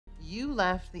You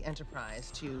left the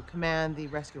Enterprise to command the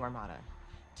rescue armada.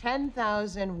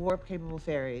 10,000 warp-capable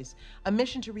ferries, a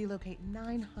mission to relocate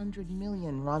 900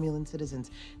 million Romulan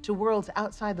citizens to worlds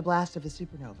outside the blast of a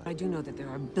supernova. I do know that there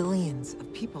are billions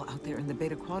of people out there in the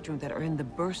Beta Quadrant that are in the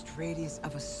burst radius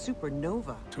of a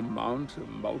supernova. To mount a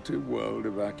multi-world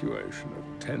evacuation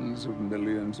of tens of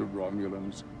millions of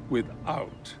Romulans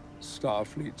without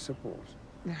Starfleet support.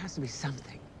 There has to be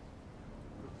something.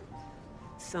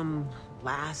 Some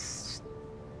last,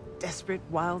 desperate,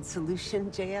 wild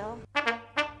solution, JL?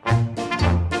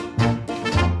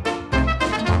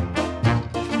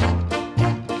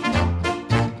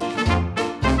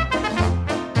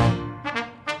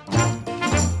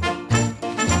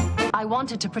 I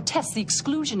wanted to protest the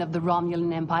exclusion of the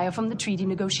Romulan Empire from the treaty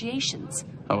negotiations.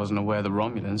 I wasn't aware the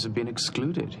Romulans had been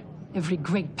excluded. Every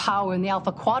great power in the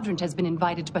Alpha Quadrant has been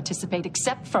invited to participate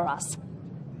except for us.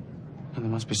 And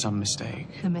there must be some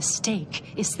mistake. The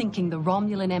mistake is thinking the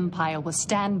Romulan Empire will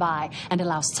stand by and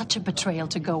allow such a betrayal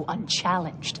to go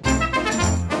unchallenged.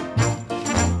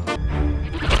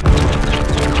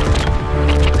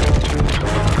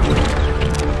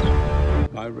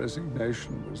 My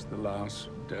resignation was the last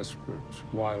desperate,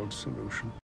 wild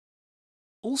solution.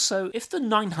 Also, if the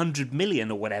 900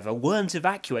 million or whatever weren't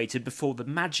evacuated before the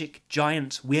magic,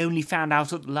 giant, we only found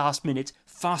out at the last minute,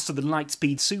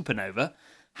 faster-than-light-speed supernova,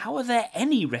 how are there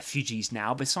any refugees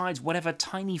now besides whatever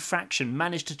tiny fraction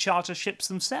managed to charter ships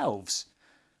themselves?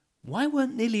 Why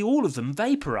weren't nearly all of them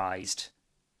vaporised?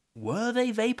 Were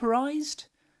they vaporised?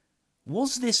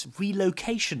 Was this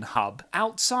relocation hub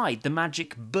outside the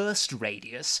magic burst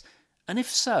radius? And if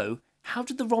so, how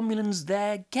did the Romulans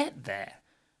there get there?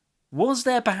 Was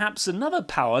there perhaps another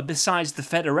power besides the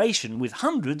Federation with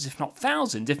hundreds, if not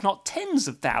thousands, if not tens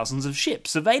of thousands of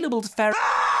ships available to ferry...